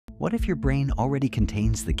What if your brain already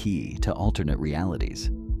contains the key to alternate realities?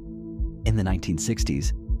 In the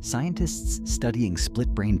 1960s, scientists studying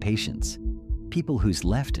split-brain patients, people whose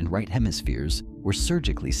left and right hemispheres were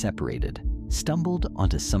surgically separated, stumbled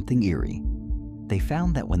onto something eerie. They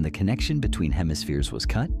found that when the connection between hemispheres was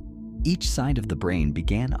cut, each side of the brain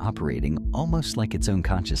began operating almost like its own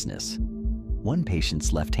consciousness. One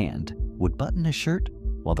patient's left hand would button a shirt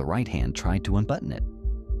while the right hand tried to unbutton it.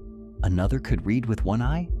 Another could read with one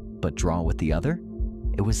eye, but draw with the other.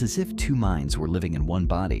 It was as if two minds were living in one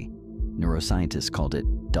body. Neuroscientists called it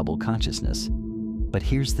double consciousness. But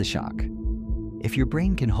here's the shock. If your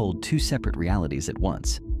brain can hold two separate realities at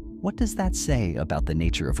once, what does that say about the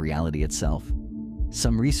nature of reality itself?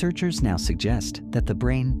 Some researchers now suggest that the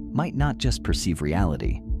brain might not just perceive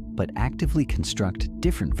reality, but actively construct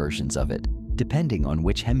different versions of it, depending on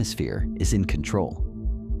which hemisphere is in control.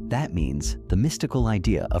 That means the mystical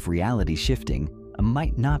idea of reality shifting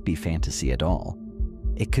might not be fantasy at all.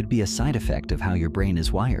 It could be a side effect of how your brain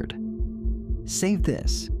is wired. Save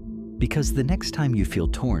this, because the next time you feel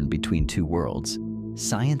torn between two worlds,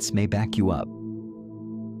 science may back you up